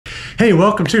Hey,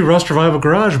 welcome to Rust Revival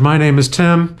Garage. My name is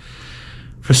Tim.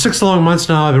 For 6 long months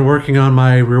now, I've been working on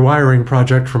my rewiring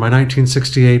project for my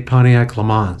 1968 Pontiac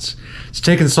LeMans. It's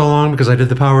taken so long because I did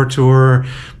the power tour,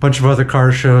 a bunch of other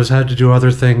car shows, had to do other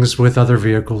things with other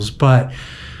vehicles, but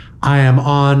I am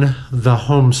on the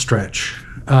home stretch.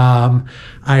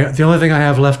 The only thing I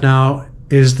have left now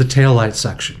is the taillight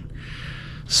section.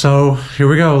 So here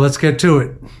we go. Let's get to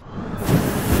it.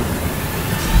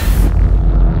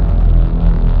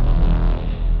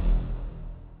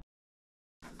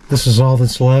 This is all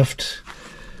that's left.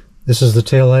 This is the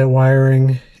taillight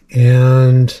wiring,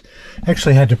 and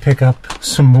actually had to pick up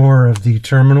some more of the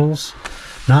terminals.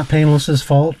 Not Painless's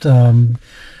fault,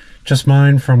 just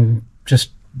mine from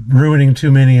just ruining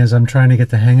too many as I'm trying to get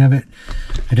the hang of it.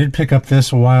 I did pick up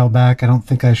this a while back. I don't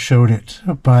think I showed it,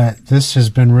 but this has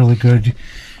been really good.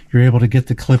 You're able to get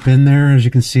the clip in there. As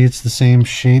you can see, it's the same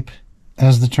shape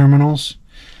as the terminals.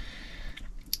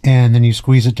 And then you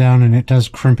squeeze it down and it does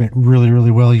crimp it really,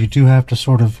 really well. You do have to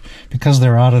sort of, because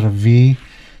they're out at a V,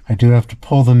 I do have to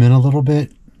pull them in a little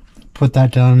bit, put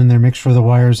that down in there, make sure the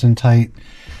wire's in tight,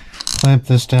 clamp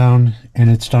this down,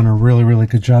 and it's done a really, really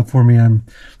good job for me.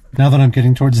 Now that I'm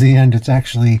getting towards the end,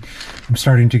 I'm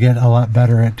starting to get a lot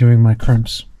better at doing my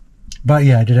crimps. But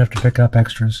yeah, I did have to pick up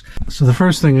extras. So the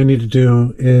first thing I need to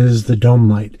do is the dome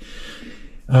light.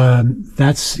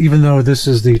 Even though this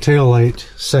is the tail light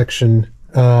section,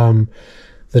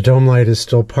 the dome light is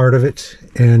still part of it,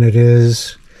 and it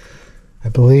is, I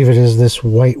believe it is this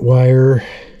white wire.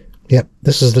 Yep,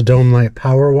 this is the dome light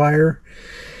power wire,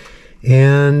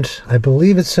 and I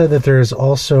believe it said that there is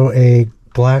also a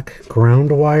black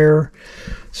ground wire,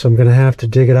 so I'm going to have to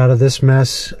dig it out of this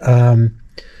mess.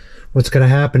 What's going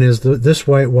to happen is this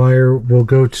white wire will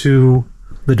go to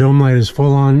the dome light is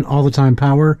full on all the time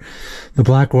power. The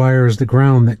black wire is the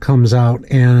ground that comes out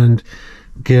and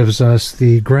gives us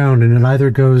the ground, and it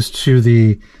either goes to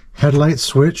the headlight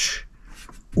switch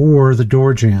or the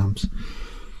door jams.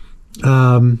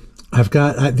 I've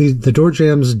got the door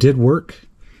jams did work.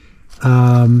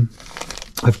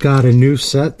 I've got a new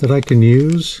set that I can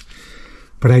use,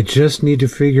 but I just need to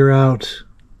figure out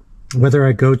whether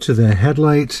I go to the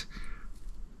headlight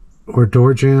or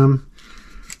door jam.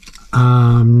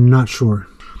 I'm not sure.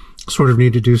 Sort of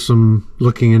need to do some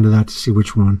looking into that to see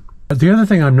which one. The other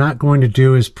thing I'm not going to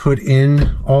do is put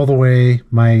in all the way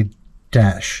my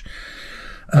dash.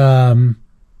 Only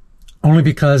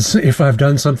because if I've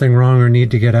done something wrong or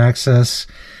need to get access,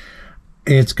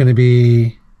 it's going to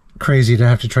be crazy to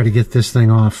have to try to get this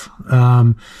thing off.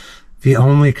 The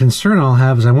only concern I'll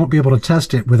have is I won't be able to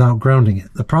test it without grounding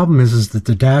it. The problem is that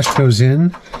the dash goes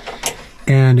in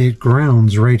and it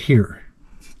grounds right here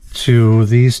to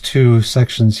these two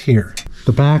sections here.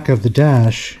 The back of the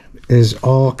dash is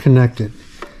all connected,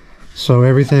 so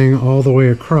everything all the way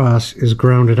across is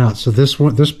grounded out. So this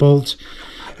bolt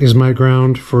is my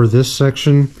ground for this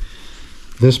section,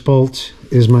 this bolt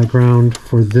is my ground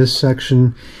for this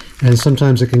section, and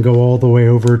sometimes it can go all the way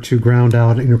over to ground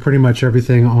out, pretty much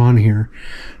everything on here.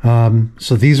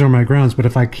 So these are my grounds, but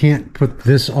if I can't put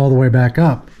this all the way back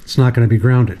up, it's not going to be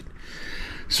grounded.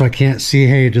 So I can't see,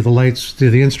 hey, do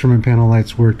the instrument panel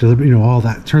lights work, all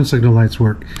that turn signal lights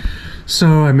work.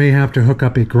 So I may have to hook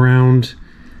up a ground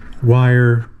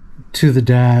wire to the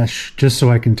dash just so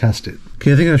I can test it.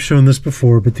 Okay, I think I've shown this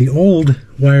before, but the old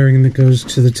wiring that goes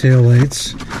to the tail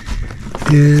lights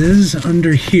is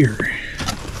under here.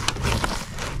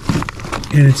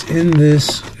 And it's in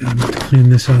this, I'm going to clean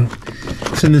this out.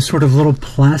 It's in this sort of little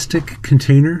plastic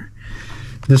container.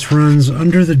 This runs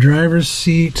under the driver's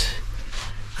seat.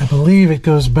 I believe it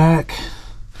goes back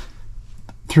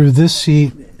through this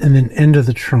seat and then into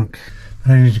the trunk.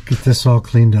 I need to get this all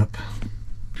cleaned up.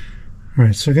 All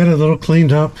right, so I got it a little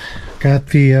cleaned up. Got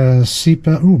the seat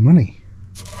belt. Ooh, money.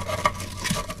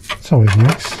 It's always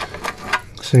nice.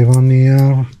 Save on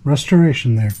the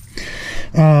restoration there.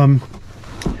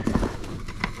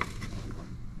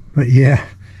 But yeah,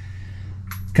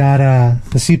 got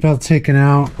the seat belt taken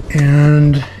out,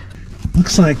 and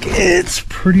looks like it's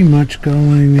pretty much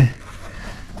going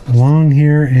along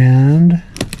here and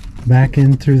back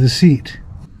in through the seat.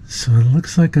 So it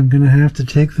looks like I'm going to have to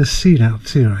take the seat out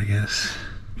too, I guess.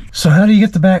 So how do you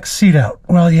get the back seat out?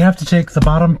 Well, you have to take the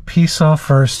bottom piece off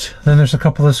first. Then there's a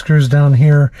couple of screws down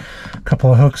here, a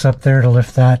couple of hooks up there to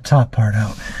lift that top part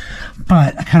out.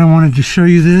 But I kind of wanted to show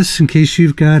you this in case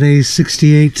you've got a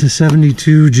 68 to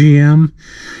 72 GM.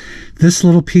 This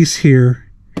little piece here,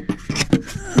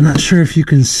 I'm not sure if you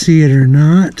can see it or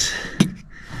not.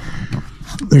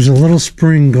 There's a little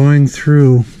spring going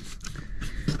through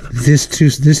this two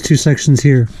sections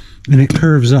here, and it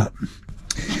curves up.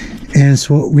 And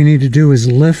so what we need to do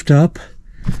is lift up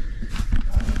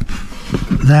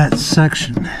that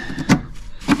section.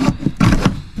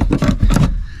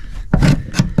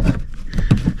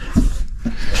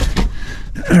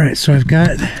 Alright, so I've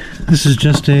got, this is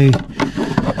just a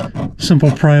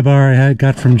simple pry bar I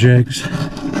got from Jigs.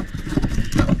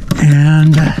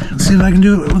 And let's see if I can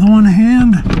do it with one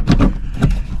hand.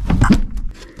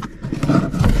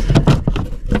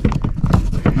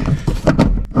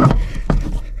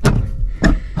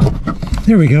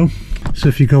 There we go. So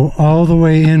if you go all the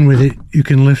way in with it, you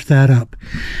can lift that up.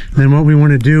 Then what we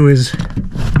want to do is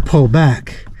pull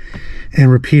back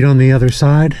and repeat on the other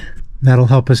side. That'll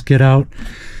help us get out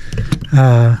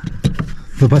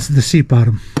the seat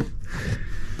bottom.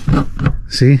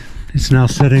 See, it's now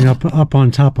setting up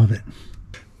on top of it.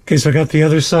 Okay, so I got the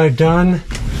other side done.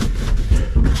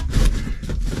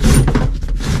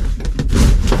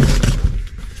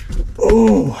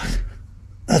 Oh,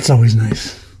 that's always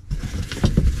nice.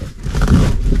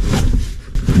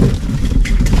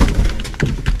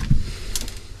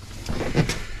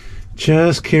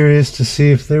 Just curious to see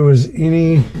if there was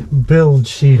any build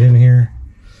sheet in here.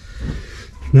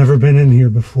 Never been in here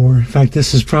before. In fact,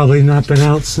 this has probably not been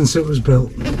out since it was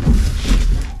built.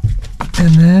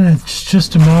 And then it's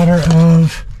just a matter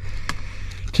of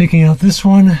taking out this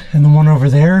one and the one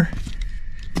over there,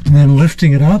 and then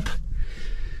lifting it up,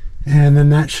 and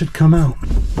then that should come out.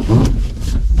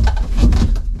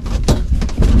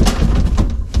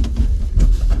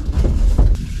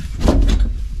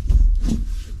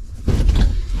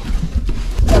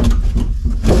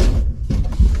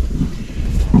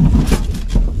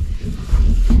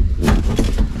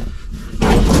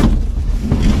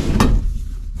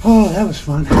 Oh, that was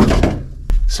fun.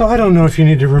 So I don't know if you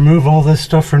need to remove all this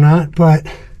stuff or not, but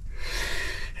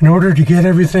in order to get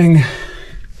everything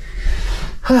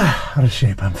out of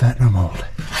shape, I'm fat and I'm old.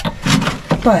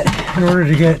 But in order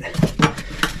to get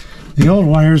the old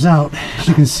wires out, as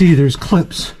you can see, there's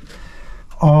clips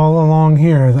all along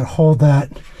here that hold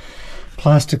that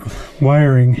plastic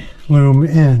wiring loom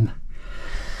in.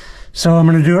 So I'm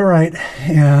going to do it right,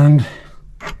 and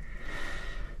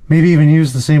maybe even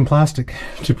use the same plastic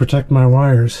to protect my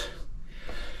wires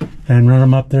and run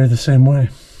them up there the same way.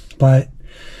 But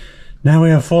now we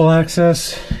have full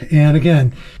access, and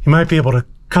again, you might be able to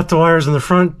cut the wires in the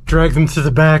front, drag them to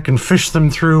the back, and fish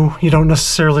them through. You don't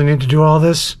necessarily need to do all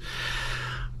this,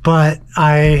 but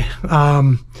I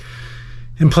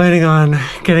am planning on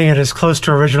getting it as close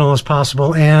to original as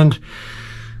possible, and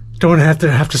don't have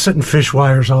to sit and fish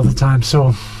wires all the time.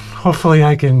 So hopefully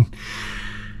I can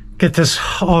get this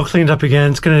all cleaned up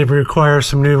again. It's going to require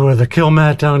some new the kill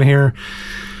mat down here,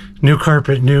 new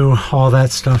carpet, new all that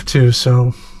stuff too.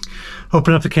 So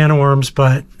open up the can of worms,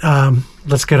 but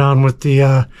let's get on with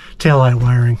the taillight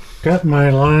wiring. Got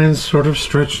my lines sort of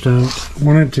stretched out.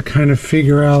 Wanted to kind of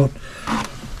figure out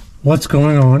what's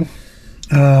going on.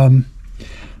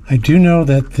 I do know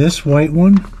that this white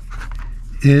one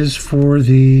is for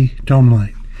the dome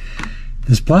light.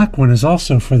 This black one is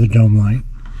also for the dome light.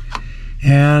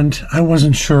 And I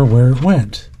wasn't sure where it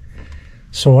went.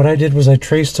 So what I did was I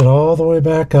traced it all the way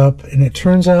back up, and it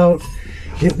turns out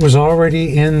it was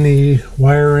already in the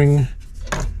wiring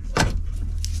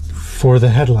for the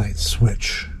headlight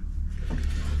switch.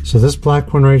 So this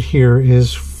black one right here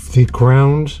is the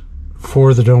ground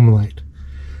for the dome light.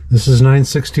 This is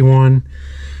 961,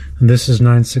 and this is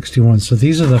 961. So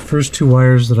these are the first two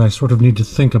wires that I sort of need to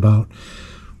think about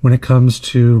when it comes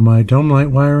to my dome light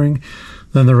wiring.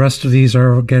 Then the rest of these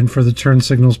are, again, for the turn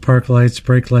signals, park lights,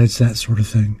 brake lights, that sort of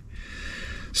thing.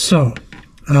 So,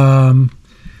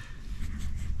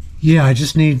 yeah, I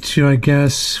just need to, I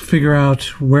guess, figure out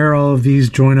where all of these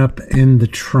join up in the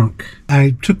trunk.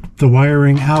 I took the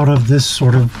wiring out of this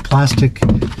sort of plastic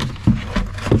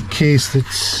case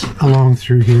that's along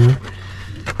through here.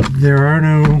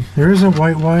 There is a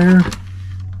white wire.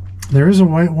 There is a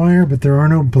white wire, but there are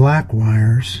no black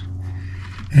wires.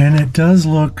 And it does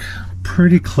look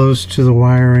pretty close to the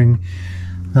wiring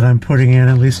that I'm putting in,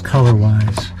 at least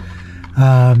color-wise.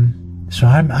 So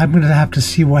I'm going to have to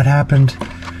see what happened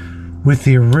with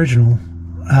the original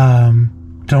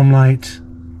dome light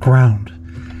ground.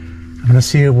 I'm going to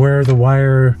see where the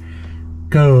wire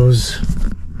goes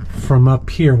from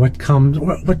up here.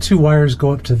 What two wires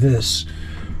go up to this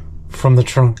from the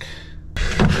trunk?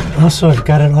 Also, I've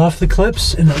got it off the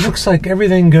clips, and it looks like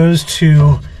everything goes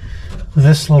to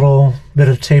this little bit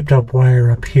of taped up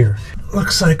wire up here.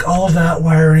 Looks like all of that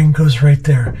wiring goes right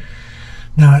there.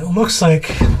 Now it looks like,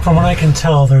 from what I can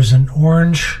tell, there's an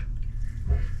orange,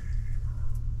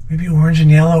 maybe orange and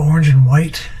yellow, orange and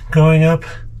white going up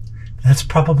That's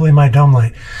probably my dome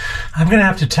light. I'm going to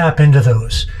have to tap into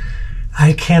those.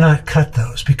 I cannot cut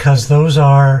those because those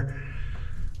are,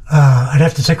 I'd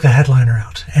have to take the headliner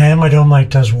out. And my dome light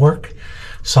does work.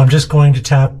 So I'm just going to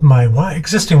tap my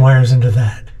existing wires into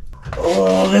that.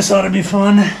 Oh, this ought to be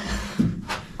fun.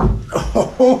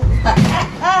 Oh.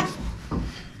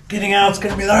 Getting out's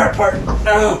going to be the hard part.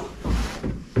 Oh.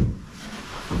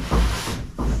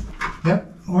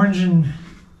 Yep, orange and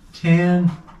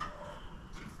tan.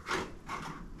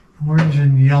 Orange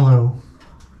and yellow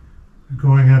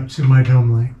going up to my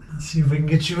dome light. Let's see if we can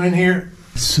get you in here.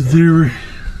 So there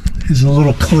is a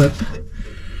little clip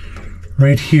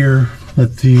right here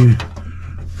that the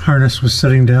harness was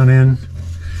sitting down in,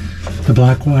 the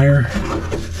black wire,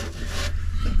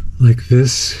 like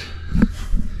this.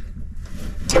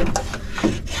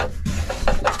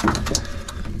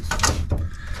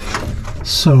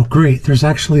 So great, there's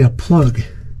actually a plug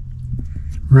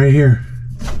right here.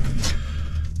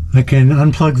 I can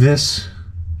unplug this,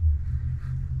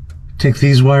 take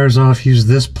these wires off, use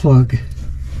this plug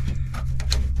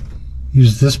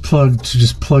to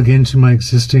just plug into my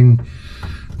existing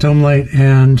dome light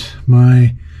and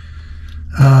my,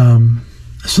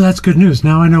 so that's good news.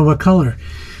 Now I know what color.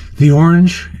 The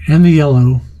orange and the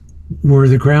yellow were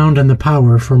the ground and the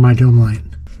power for my dome light.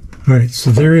 All right, so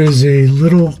there is a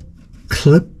little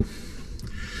clip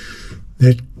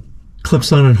that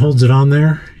clips on and holds it on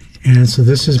there. And so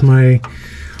this is my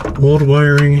old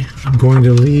wiring. I'm going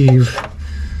to leave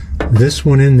this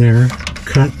one in there,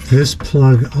 cut this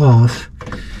plug off,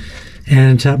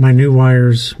 and tap my new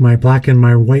wires, my black and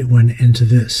my white one, into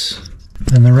this.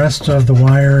 And the rest of the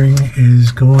wiring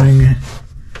is going,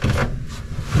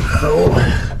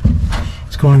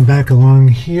 it's going back along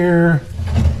here,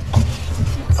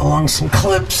 along some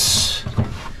clips,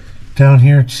 down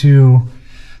here to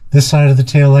this side of the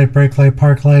tail light, brake light,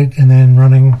 park light, and then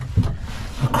running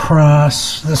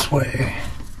across this way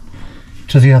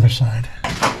to the other side.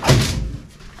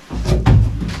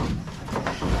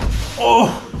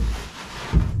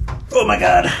 Oh my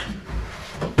God,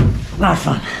 not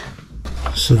fun.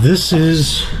 So this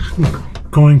is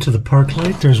going to the park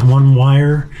light. There's one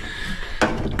wire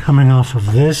coming off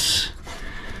of this.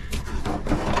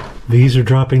 These are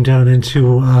dropping down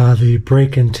into the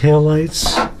brake and tail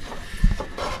lights.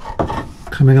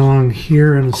 Coming along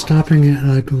here and stopping at,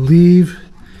 I believe,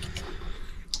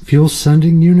 fuel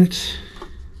sending unit.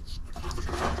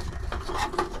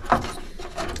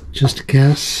 Just a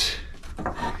guess.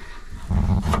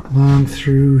 Along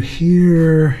through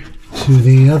here to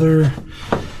the other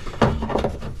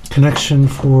connection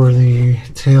for the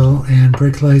tail and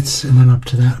brake lights, and then up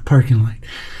to that parking light.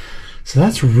 So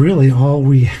that's really all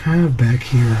we have back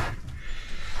here.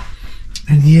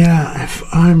 And yeah, if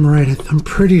I'm right, I'm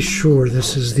pretty sure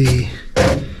this is the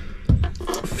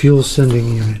fuel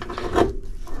sending unit.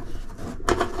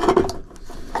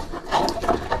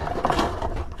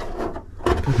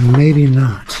 But maybe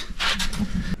not.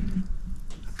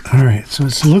 All right, so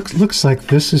it looks like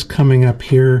this is coming up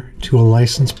here to a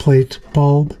license plate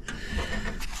bulb.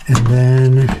 And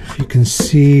then if you can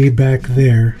see back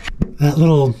there, that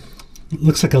little,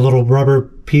 looks like a little rubber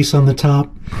piece on the top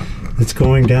that's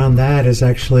going down, that is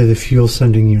actually the fuel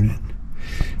sending unit.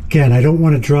 Again, I don't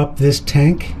want to drop this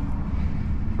tank.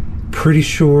 Pretty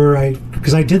sure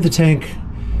because I did the tank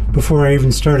before I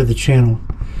even started the channel.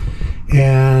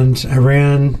 And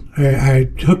I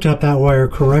hooked up that wire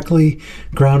correctly,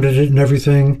 grounded it and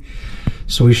everything.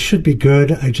 So we should be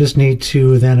good. I just need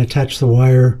to then attach the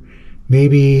wire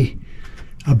maybe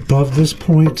above this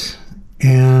point,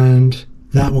 and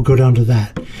that will go down to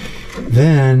that.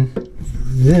 Then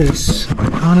this,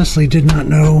 I honestly did not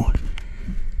know.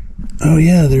 Oh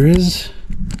yeah, there is.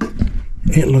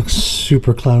 It looks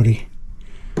super cloudy.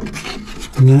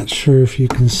 I'm not sure if you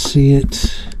can see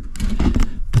it,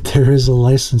 but there is a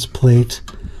license plate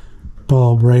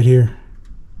bulb right here.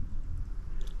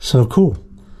 So cool.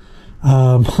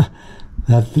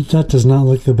 That does not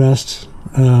look the best,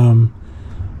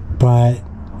 but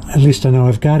at least I know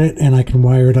I've got it and I can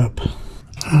wire it up.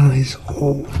 Oh, these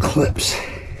old clips.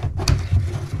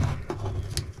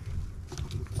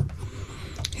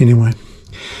 Anyway,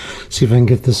 see if I can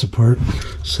get this apart.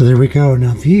 So there we go.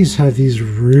 Now these have these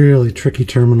really tricky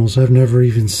terminals. I've never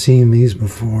even seen these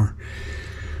before.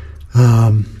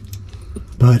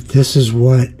 But this is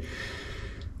what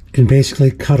can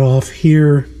basically cut off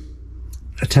here,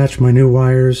 attach my new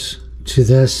wires to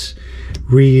this,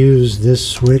 reuse this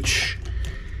switch,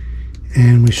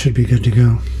 and we should be good to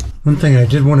go. One thing I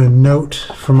did want to note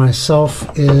for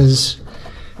myself is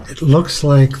it looks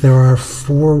like there are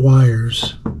 4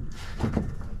 wires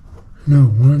no,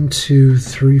 1, 2,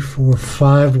 3, 4,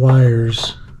 5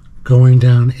 wires going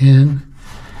down in.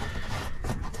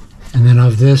 And then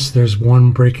of this, there's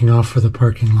one breaking off for the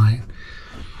parking light.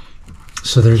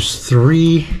 So there's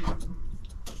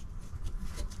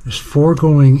 4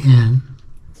 going in,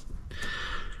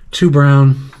 2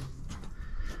 brown,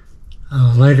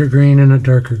 a lighter green and a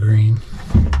darker green.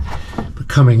 But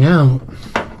coming out,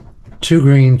 2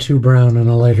 green, 2 brown, and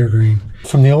a lighter green.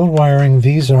 From the old wiring,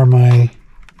 these are the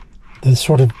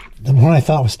one I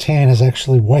thought was tan is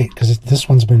actually white, because this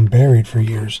one's been buried for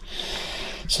years.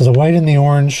 So the white and the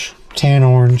orange, tan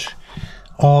orange,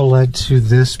 all led to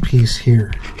this piece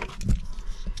here.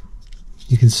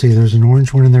 You can see there's an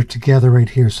orange one in there together right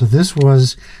here. So this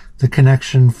was the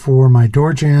connection for my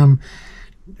door jamb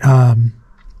and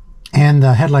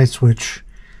the headlight switch,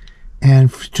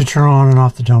 and to turn on and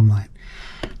off the dome light.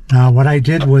 Now what I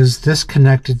did was this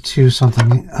connected to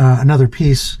something, another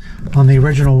piece on the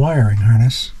original wiring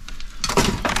harness.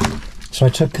 So I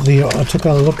took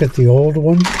a look at the old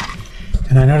one,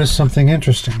 and I noticed something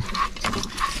interesting.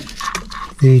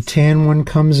 The tan one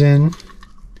comes in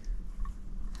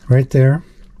right there,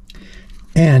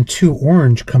 and 2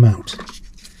 orange come out,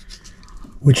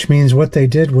 which means what they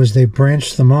did was they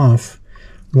branched them off.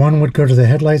 One would go to the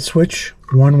headlight switch,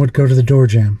 one would go to the door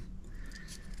jamb.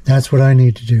 That's what I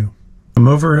need to do. I'm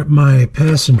over at my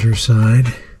passenger side,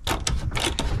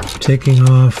 taking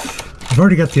off. I've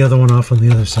already got the other one off on the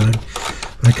other side.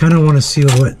 I kind of want to see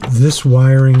what this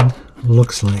wiring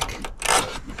looks like.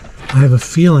 I have a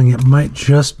feeling it might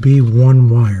just be one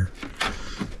wire.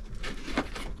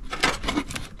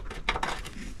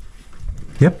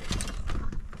 Yep,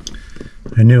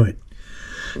 I knew it.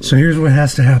 So here's what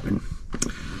has to happen.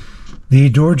 The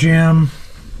door jamb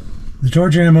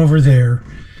over there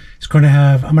is going to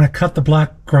have, I'm going to cut the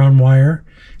black ground wire,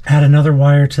 add another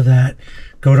wire to that,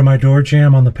 go to my door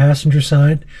jamb on the passenger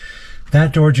side.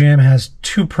 That door jamb has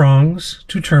 2 prongs,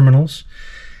 2 terminals,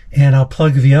 and I'll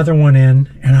plug the other one in,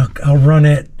 and I'll run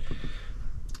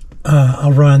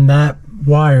that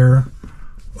wire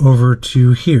over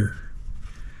to here.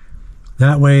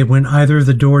 That way, when either of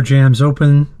the door jambs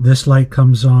open, this light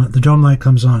comes on, the dome light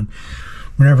comes on.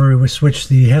 Whenever we switch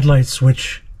the headlight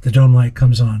switch, the dome light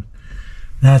comes on.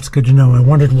 That's good to know. I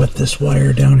wondered what this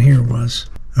wire down here was.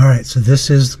 All right, so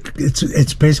this is,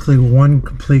 it's basically one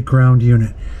complete ground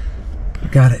unit.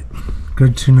 Got it.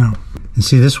 Good to know. And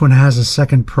see, this one has a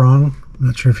second prong. I'm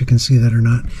not sure if you can see that or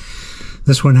not.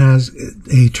 This one has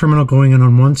a terminal going in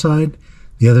on one side.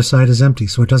 The other side is empty,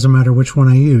 so it doesn't matter which one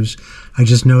I use. I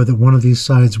just know that one of these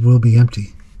sides will be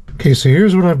empty. Okay, so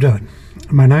here's what I've done.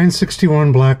 My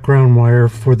 961 black ground wire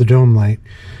for the dome light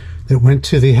that went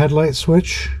to the headlight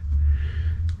switch,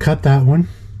 cut that one,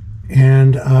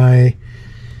 and I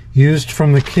used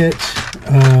from the kit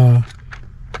a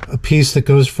piece that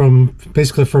goes from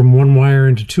basically from 1 wire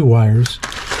into 2 wires,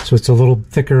 so it's a little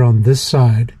thicker on this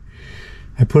side.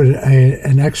 I put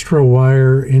an extra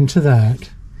wire into that,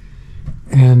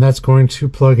 and that's going to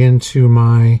plug into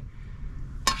my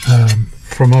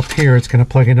from up here, it's going to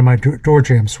plug into my door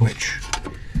jamb switch.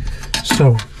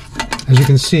 So as you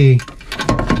can see,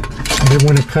 I didn't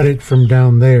want to cut it from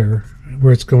down there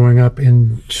where it's going up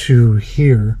into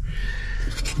here.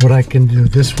 What I can do,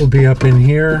 this will be up in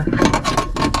here.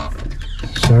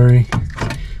 Sorry.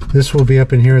 This will be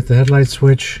up in here at the headlight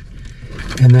switch,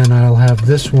 and then I'll have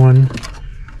this one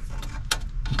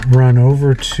run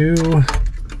over to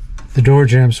the door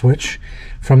jamb switch.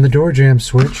 From the door jamb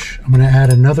switch, I'm going to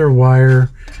add another wire.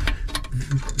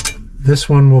 This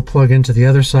one will plug into the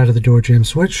other side of the door jamb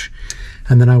switch,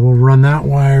 and then I will run that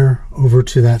wire over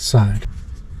to that side.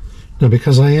 Now,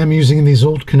 because I am using these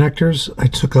old connectors, I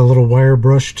took a little wire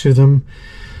brush to them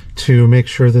to make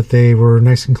sure that they were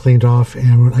nice and cleaned off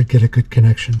and I'd get a good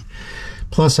connection.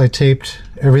 Plus, I taped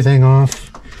everything off,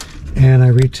 and I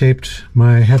retaped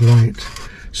my headlight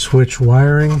switch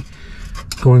wiring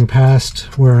going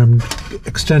past where I'm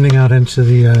extending out into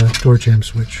the door jamb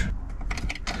switch.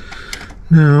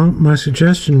 Now, my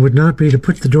suggestion would not be to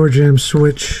put the door jamb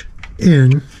switch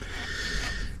in.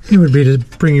 It would be to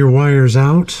bring your wires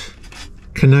out,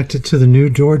 connect it to the new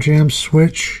door jamb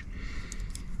switch,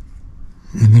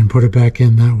 and then put it back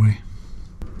in that way.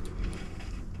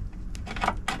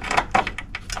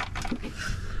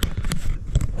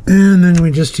 And then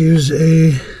we just use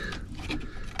a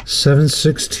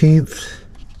 7/16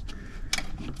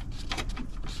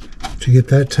 to get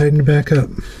that tightened back up.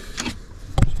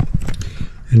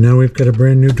 And now we've got a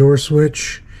brand new door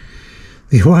switch.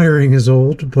 The wiring is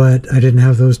old, but I didn't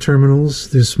have those terminals.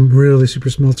 There's some really super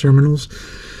small terminals.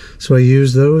 So I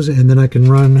use those, and then I can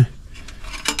run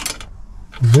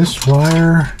this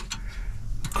wire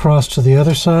across to the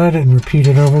other side and repeat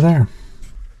it over there.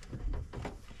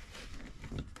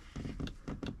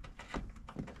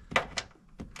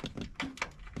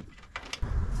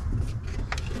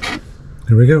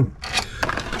 There we go.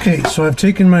 Okay, so I've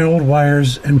taken my old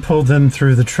wires and pulled them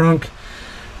through the trunk.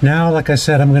 Now, like I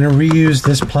said, I'm going to reuse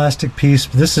this plastic piece.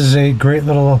 This is a great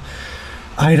little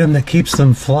item that keeps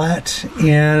them flat,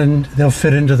 and they'll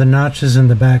fit into the notches in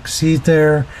the back seat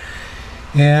there.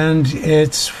 And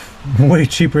it's way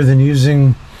cheaper than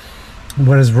using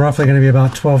what is roughly going to be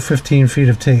about 12-15 feet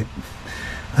of tape.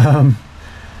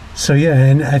 So yeah,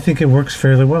 and I think it works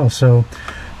fairly well. So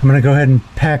I'm going to go ahead and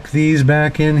pack these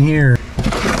back in here.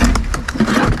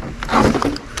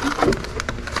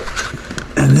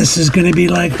 And this is going to be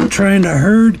like trying to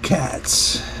herd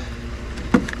cats,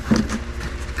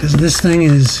 because this thing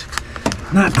is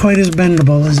not quite as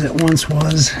bendable as it once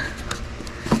was.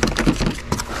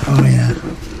 Oh yeah.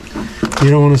 You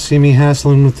don't want to see me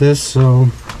hassling with this, so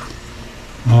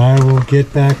I will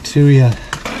get back to you.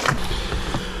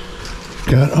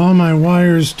 Got all my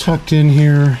wires tucked in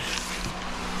here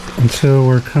until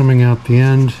we're coming out the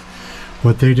end.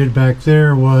 What they did back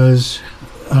there was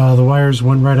the wires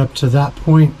went right up to that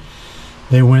point.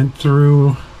 They went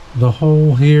through the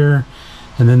hole here,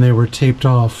 and then they were taped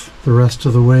off the rest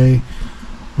of the way,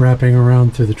 wrapping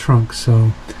around through the trunk.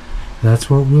 So that's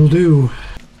what we'll do.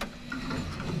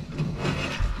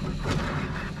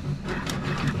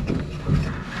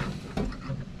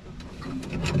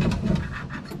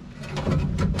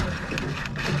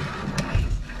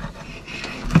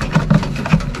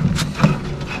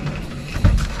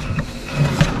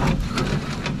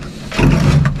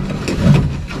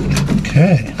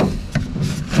 Okay,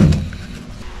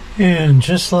 and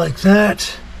just like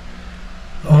that,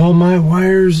 all my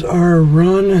wires are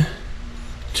run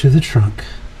to the trunk.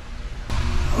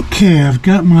 Okay, I've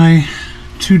got my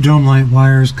 2 dome light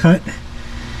wires cut,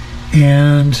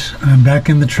 and I'm back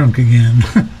in the trunk again.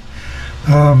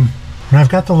 And I've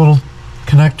got the little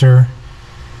connector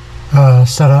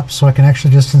set up so I can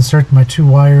actually just insert my 2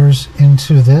 wires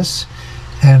into this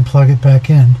and plug it back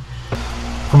in.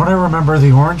 From what I remember,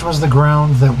 the orange was the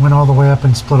ground that went all the way up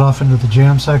and split off into the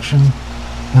jam section,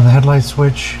 and the headlight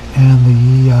switch, and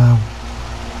the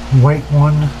white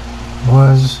one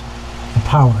was the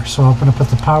power. So I'm going to put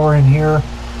the power in here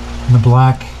and the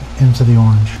black into the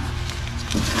orange.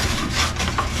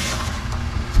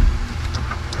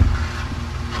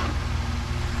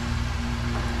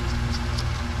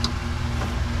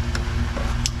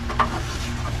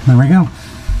 There we go.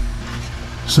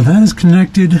 So that is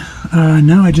connected.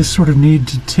 Now I just sort of need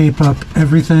to tape up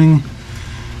everything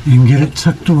and get it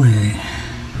tucked away.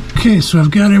 Okay, so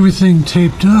I've got everything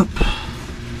taped up.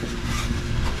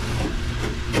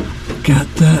 Got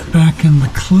that back in the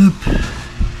clip.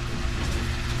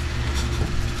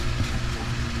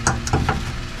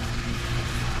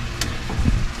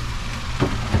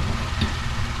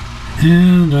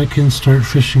 And I can start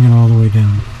fishing it all the way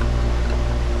down.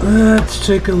 Let's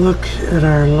take a look at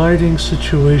our lighting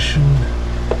situation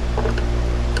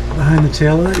behind the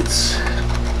taillights.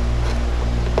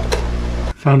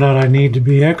 Found out I need to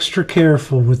be extra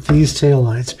careful with these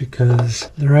taillights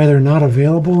because they're either not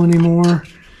available anymore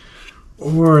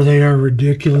or they are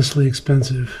ridiculously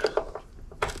expensive.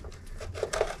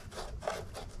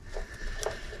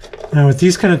 Now with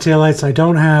these kind of taillights, I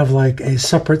don't have like a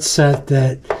separate set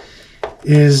that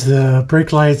is the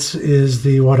brake lights, is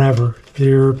the whatever.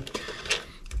 They're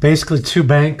basically 2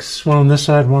 banks, one on this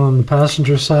side, one on the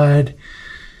passenger side,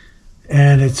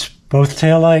 and it's both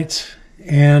tail lights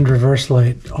and reverse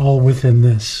light all within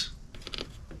this.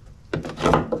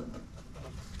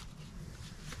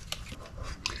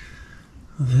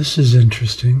 This is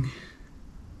interesting.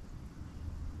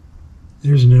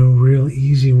 There's no real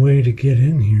easy way to get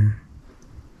in here.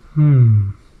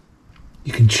 You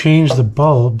can change the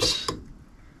bulbs,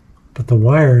 but the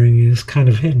wiring is kind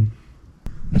of hidden.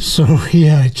 So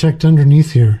yeah, I checked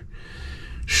underneath here.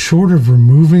 Short of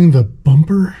removing the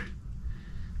bumper,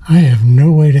 I have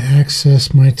no way to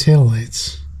access my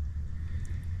taillights.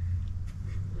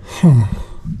 And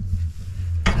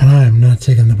I am not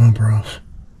taking the bumper off.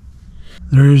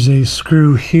 There is a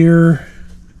screw here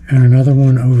and another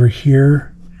one over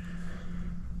here.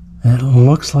 That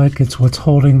looks like it's what's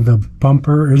holding the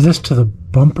bumper. Is this to the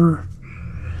bumper?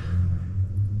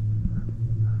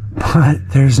 But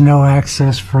there's no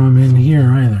access from in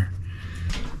here either.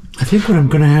 I think what I'm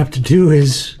going to have to do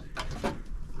is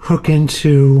hook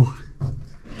into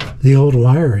the old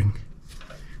wiring.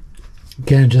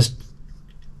 Again, just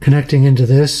connecting into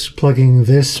this, plugging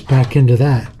this back into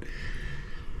that.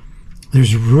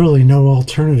 There's really no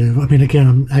alternative. I mean,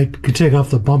 again, I could take off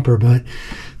the bumper, but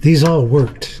these all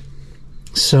worked.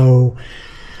 So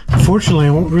unfortunately,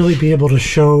 I won't really be able to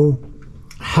show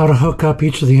how to hook up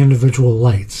each of the individual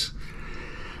lights.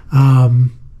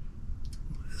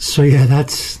 So yeah,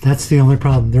 that's the only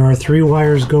problem. There are 3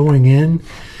 wires going in.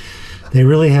 They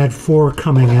really had 4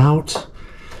 coming out,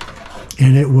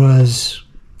 and it was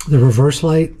the reverse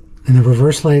light, and the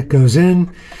reverse light goes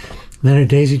in, then it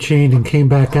daisy chained and came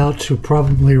back out to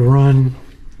probably run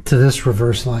to this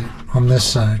reverse light on this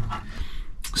side.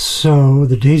 So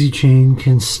the daisy chain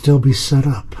can still be set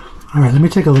up. All right, let me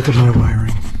take a look at my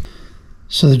wiring.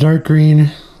 So the dark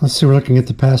green, let's see, we're looking at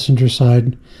the passenger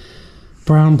side.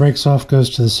 Brown breaks off, goes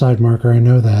to the side marker, I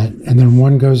know that. And then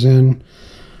 1 goes in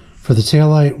for the tail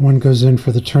light, 1 goes in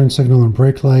for the turn signal and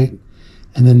brake light,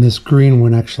 and then this green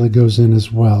one actually goes in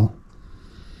as well.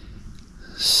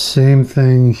 Same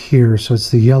thing here, so it's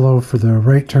the yellow for the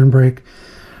right turn brake.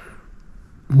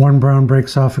 1 brown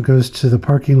breaks off and goes to the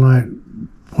parking light,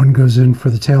 1 goes in for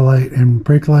the tail light and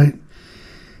brake light,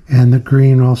 and the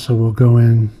green also will go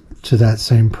in to that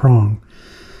same prong.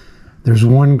 There's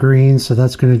 1 green, so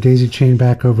that's going to daisy chain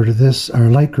back over to this, or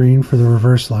light green for the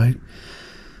reverse light.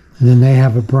 And then they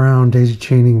have a brown daisy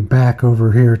chaining back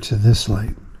over here to this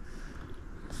light.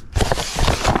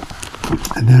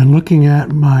 And then looking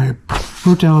at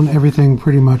wrote down everything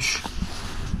pretty much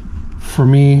for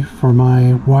me, for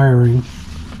my wiring.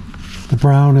 The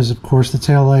brown is, of course, the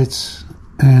tail lights,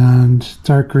 and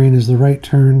dark green is the right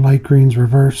turn, light green's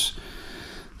reverse.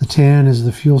 The tan is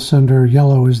the fuel sender,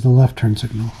 yellow is the left turn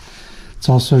signal. It's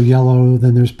also yellow,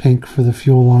 then there's pink for the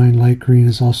fuel line, light green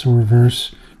is also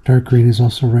reverse, dark green is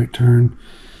also right turn,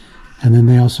 and then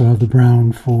they also have the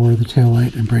brown for the tail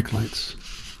light and brake lights.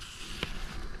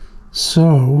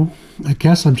 So I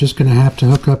guess I'm just going to have to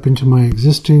hook up into my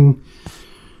existing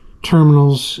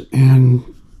terminals and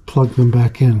plug them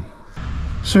back in.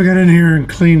 So I got in here and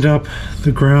cleaned up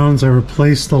the grounds. I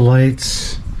replaced the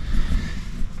lights,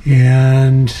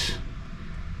 and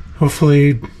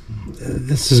hopefully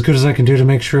that's as good as I can do to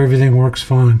make sure everything works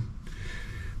fine.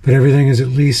 But everything is at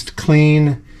least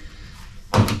clean,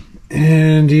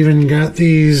 and even got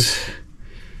these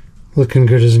looking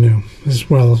good as new, as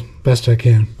well, best I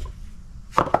can.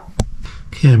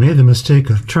 Okay, I made the mistake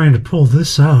of trying to pull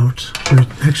this out, but it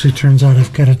actually turns out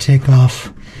I've got to take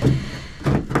off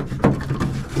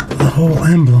the whole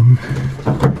emblem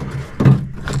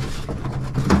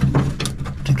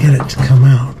to get it to come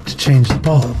out, to change the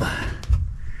bulb.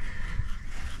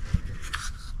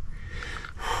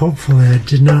 Hopefully I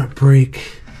did not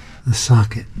break the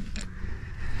socket.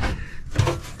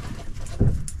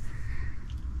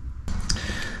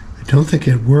 I don't think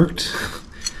it worked,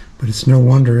 but it's no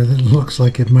wonder that it looks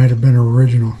like it might have been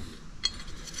original.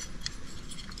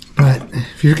 But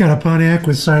if you've got a Pontiac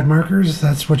with side markers,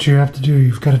 that's what you have to do.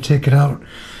 You've got to take it out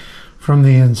from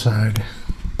the inside.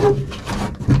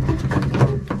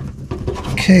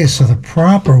 Okay, so the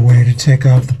proper way to take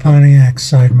off the Pontiac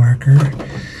side marker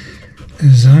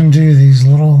is undo these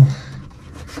little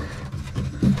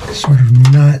sort of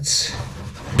nuts.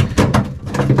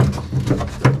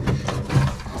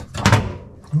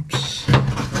 Oops.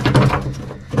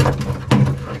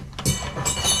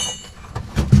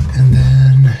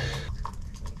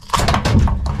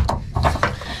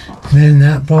 And then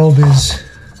that bulb is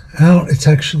out. It's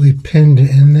actually pinned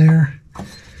in there.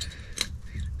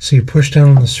 So you push down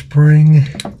on the spring.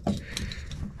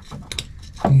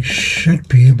 You should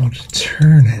be able to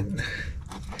turn it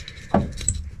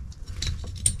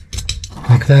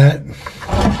like that,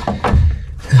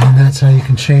 and that's how you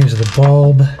can change the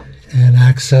bulb and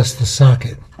access the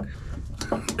socket.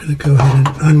 I'm going to go ahead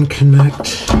and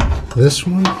unconnect this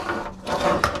one,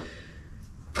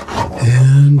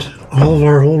 and all of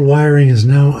our old wiring is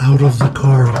now out of the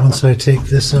car once I take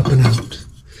this up and out.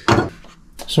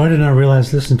 So I did not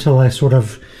realize this until I sort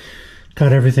of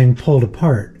got everything pulled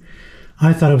apart.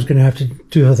 I thought I was going to have to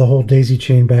do the whole daisy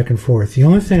chain back and forth. The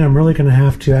only thing I'm really going to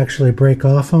have to actually break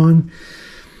off on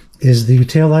is the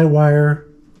taillight wire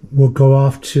will go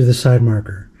off to the side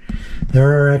marker.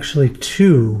 There are actually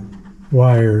 2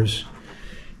 wires,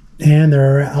 and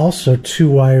there are also 2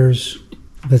 wires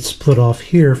that split off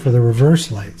here for the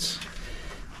reverse lights.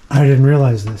 I didn't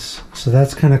realize this, so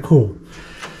that's kind of cool.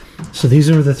 So these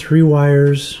are the 3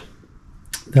 wires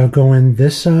that'll go in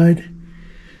this side.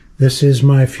 This is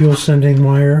my fuel sending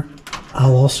wire.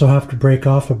 I'll also have to break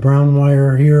off a brown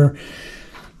wire here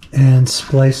and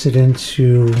splice it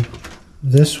into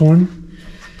this one.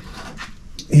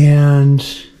 And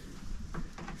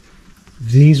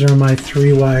these are my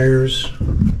 3 wires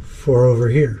for over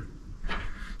here.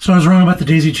 So I was wrong about the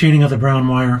daisy chaining of the brown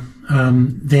wire.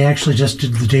 They actually just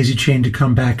did the daisy chain to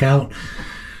come back out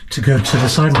to go to the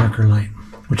side marker light,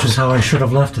 which is how I should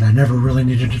have left it. I never really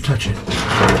needed to touch it.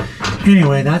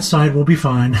 Anyway, that side will be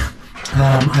fine.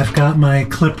 I've got my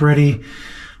clip ready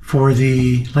for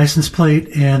the license plate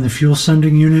and the fuel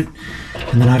sending unit,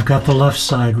 and then I've got the left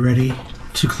side ready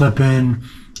to clip in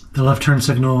the left turn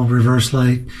signal, reverse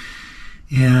light,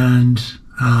 and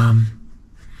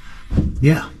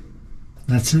yeah,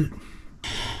 that's it.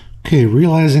 Okay,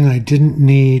 realizing I didn't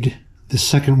need the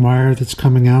second wire that's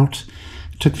coming out,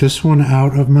 I took this one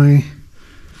out of I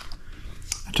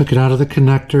took it out of the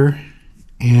connector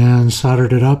and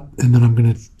soldered it up, and then I'm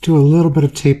going to do a little bit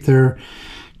of tape there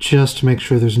just to make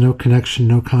sure there's no connection,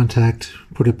 no contact.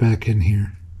 Put it back in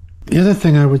here. The other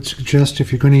thing I would suggest,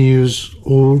 if you're going to use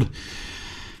old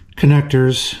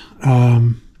connectors,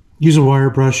 use a wire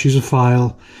brush, use a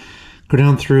file, go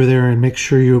down through there and make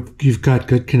sure you've got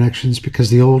good connections, because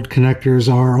the old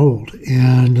connectors are old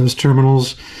and those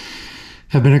terminals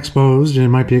have been exposed, and it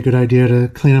might be a good idea to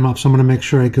clean them up. So I'm going to make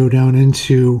sure I go down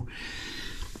into,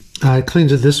 I cleaned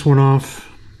this one off,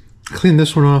 and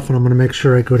I'm going to make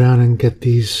sure I go down and get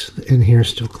these in here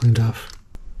still cleaned off.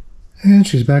 And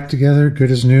she's back together,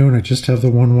 good as new, and I just have the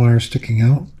one wire sticking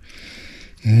out.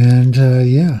 And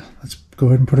yeah, let's go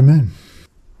ahead and put them in.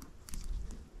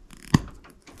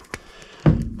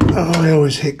 Oh, I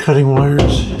always hate cutting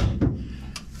wires.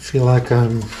 I feel like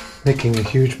I'm making a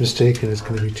huge mistake and it's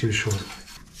going to be too short.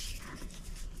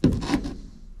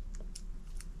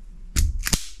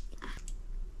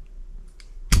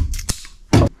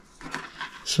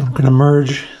 So I'm going to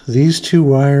merge these two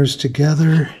wires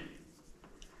together.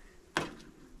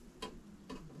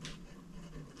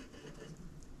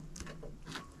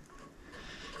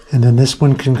 And then this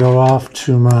one can go off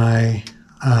to my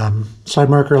side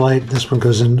marker light. This one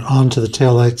goes in onto the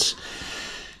taillights,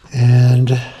 and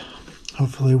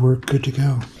hopefully we're good to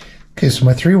go. Okay, so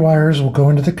my 3 wires will go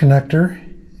into the connector,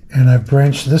 and I've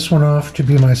branched this one off to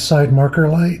be my side marker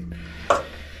light.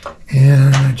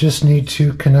 And I just need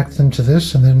to connect them to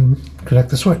this and then connect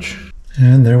the switch.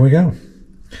 And there we go.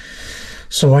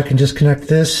 So I can just connect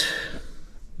this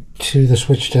to the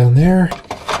switch down there.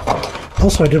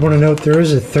 Also, I did want to note there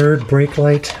is a third brake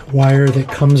light wire that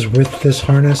comes with this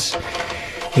harness.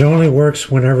 It only works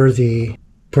whenever the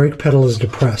brake pedal is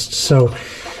depressed. So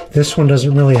this one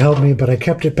doesn't really help me, but I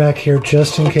kept it back here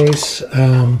just in case.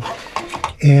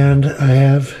 And I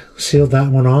have sealed that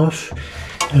one off,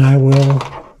 and I will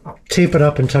tape it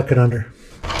up and tuck it under.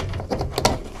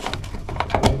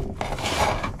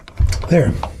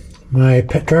 There. My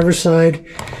pet driver side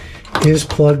is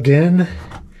plugged in,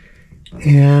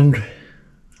 and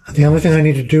the only thing I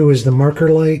need to do is the marker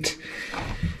light.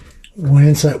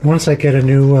 Once I get a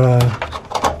new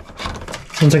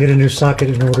socket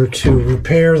in order to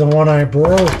repair the one I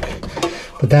broke,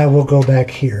 but that will go back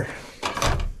here.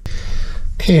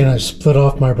 Okay, and I've split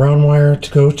off my brown wire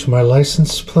to go to my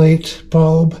license plate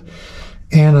bulb,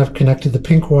 and I've connected the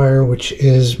pink wire, which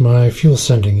is my fuel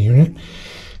sending unit.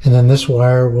 And then this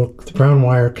wire the brown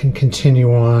wire can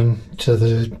continue on to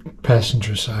the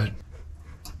passenger side.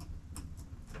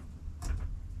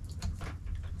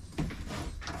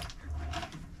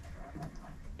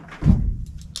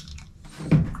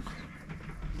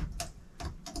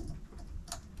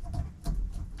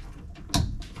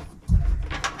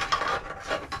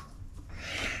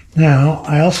 Now,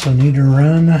 I also need to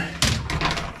run,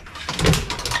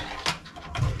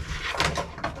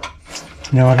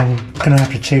 you know what, I'm going to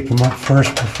have to tape them up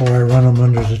first before I run them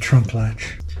under the trunk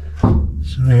latch.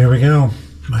 So here we go.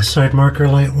 My side marker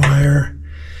light wire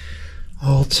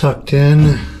all tucked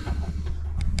in.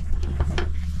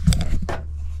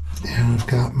 And I've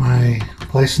got my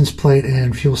license plate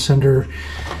and fuel sender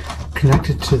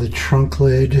connected to the trunk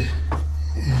lid.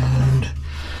 And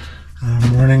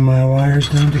I'm running my wires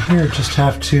down to here. Just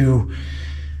have to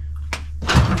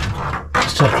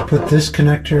put this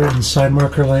connector and side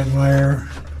marker light wire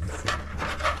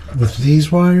with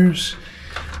these wires,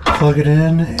 plug it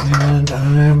in, and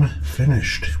I'm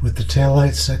finished with the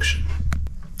taillight section.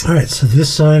 Alright, so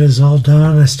this side is all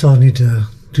done. I still need to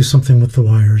do something with the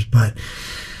wires, but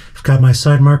I've got my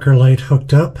side marker light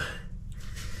hooked up.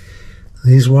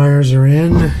 These wires are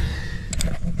in.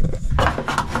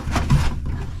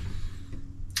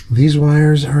 These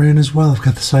wires are in as well. I've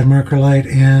got the side marker light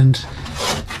and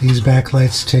these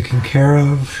backlights taken care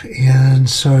of. And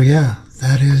so yeah,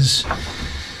 that is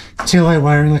taillight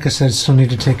wiring. Like I said, still need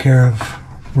to take care of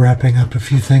wrapping up a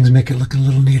few things, make it look a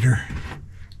little neater.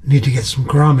 Need to get some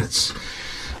grommets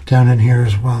down in here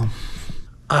as well.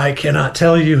 I cannot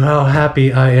tell you how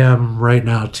happy I am right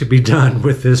now to be done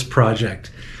with this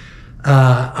project.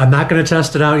 I'm not going to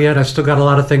test it out yet. I've still got a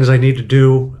lot of things I need to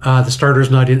do. The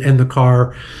starter's not in the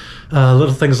car.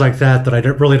 Little things like that I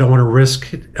really don't want to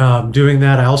risk doing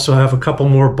that. I also have a couple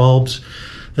more bulbs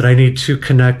that I need to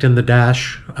connect in the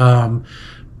dash.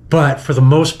 But for the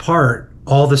most part,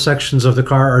 all the sections of the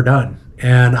car are done.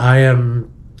 And I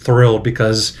am thrilled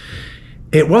because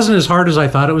it wasn't as hard as I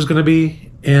thought it was going to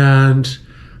be. And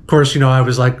of course, I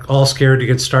was like all scared to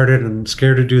get started and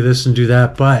scared to do this and do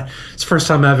that. But it's the first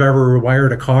time I've ever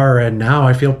rewired a car. And now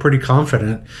I feel pretty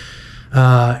confident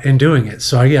in doing it.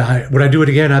 So yeah, would I do it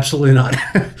again? Absolutely not.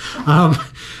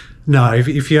 No,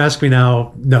 if you ask me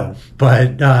now, no.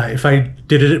 But if I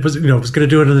did it, was going to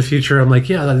do it in the future, I'm like,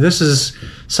 yeah, this is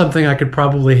something I could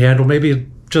probably handle. Maybe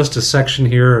just a section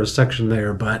here or a section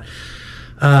there, but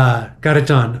got it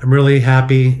done. I'm really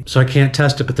happy. So I can't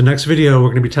test it, but the next video we're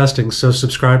going to be testing. So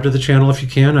subscribe to the channel if you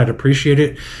can. I'd appreciate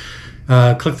it.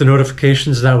 Click the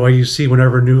notifications. That way you see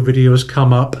whenever new videos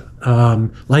come up.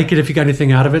 Like it if you got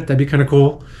anything out of it. That'd be kind of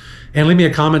cool. And leave me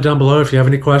a comment down below if you have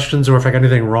any questions or if I got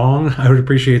anything wrong. I would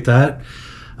appreciate that.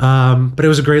 But it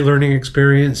was a great learning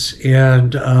experience.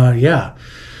 And yeah,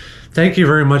 thank you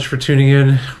very much for tuning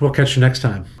in. We'll catch you next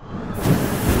time.